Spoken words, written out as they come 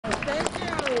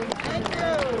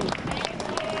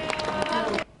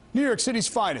New York City's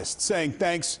finest saying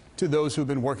thanks to those who've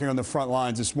been working on the front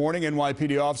lines this morning.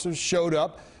 NYPD officers showed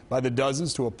up by the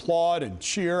dozens to applaud and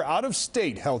cheer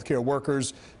out-of-state healthcare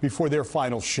workers before their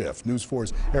final shift. News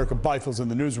 4's Erica Byfield's in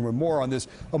the newsroom with more on this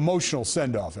emotional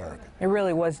send-off, Erica. It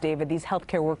really was, David. These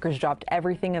healthcare workers dropped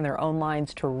everything in their own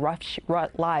lives to rush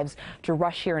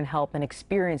here and help, and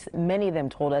experience that many of them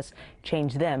told us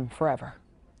changed them forever.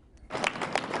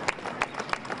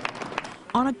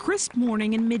 On a crisp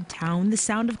morning in Midtown, the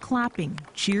sound of clapping,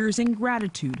 cheers, and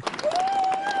gratitude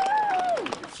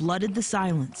flooded the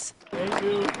silence. Thank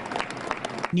you.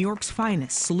 New York's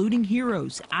finest saluting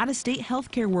heroes, out-of-state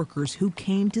healthcare workers who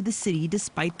came to the city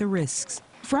despite the risks.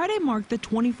 Friday marked the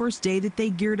 21st day that they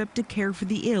geared up to care for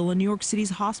the ill in New York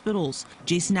City's hospitals.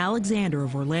 Jason Alexander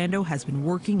of Orlando has been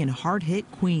working in hard-hit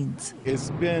Queens. It's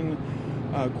been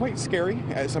quite scary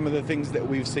at some of the things that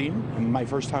we've seen. My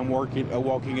first time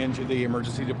walking into the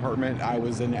emergency department, I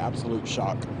was in absolute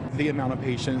shock. The amount of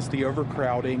patients, the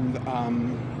overcrowding,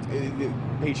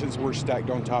 patients were stacked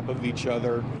on top of each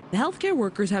other. The healthcare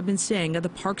workers have been staying at the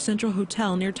Park Central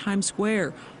Hotel near Times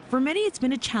Square. For many, it's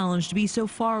been a challenge to be so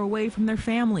far away from their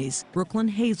families. Brooklyn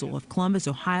Hazel of Columbus,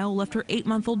 Ohio, left her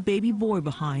 8-month-old baby boy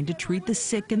behind to treat the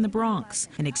sick in the Bronx,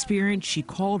 an experience she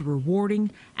called rewarding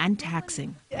and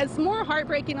taxing. It's more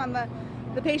heartbreaking on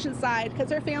the patient side because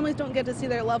their families don't get to see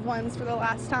their loved ones for the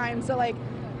last time. So, I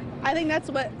think that's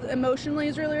what emotionally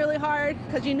is really, really hard,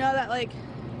 because you know that,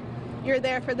 you're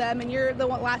there for them and you're the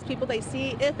last people they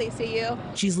see if they see you.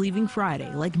 She's leaving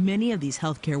Friday. Like many of these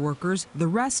healthcare workers, the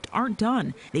rest aren't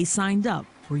done. They signed up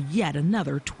for yet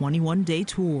another 21-day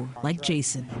tour, like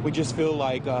Jason. We just feel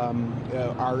like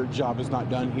our job is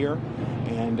not done here,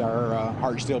 and our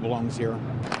heart still belongs here.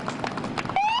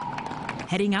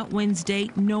 Heading out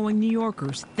Wednesday, knowing New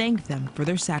Yorkers thank them for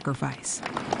their sacrifice.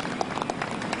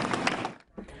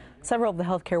 Several of the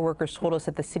healthcare workers told us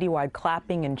that the citywide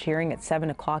clapping and cheering at 7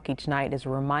 o'clock each night is a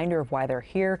reminder of why they're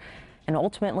here, and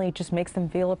ultimately it just makes them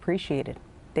feel appreciated.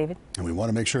 David? And we want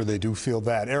to make sure they do feel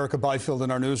that. Erica Byfield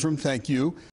in our newsroom, thank you.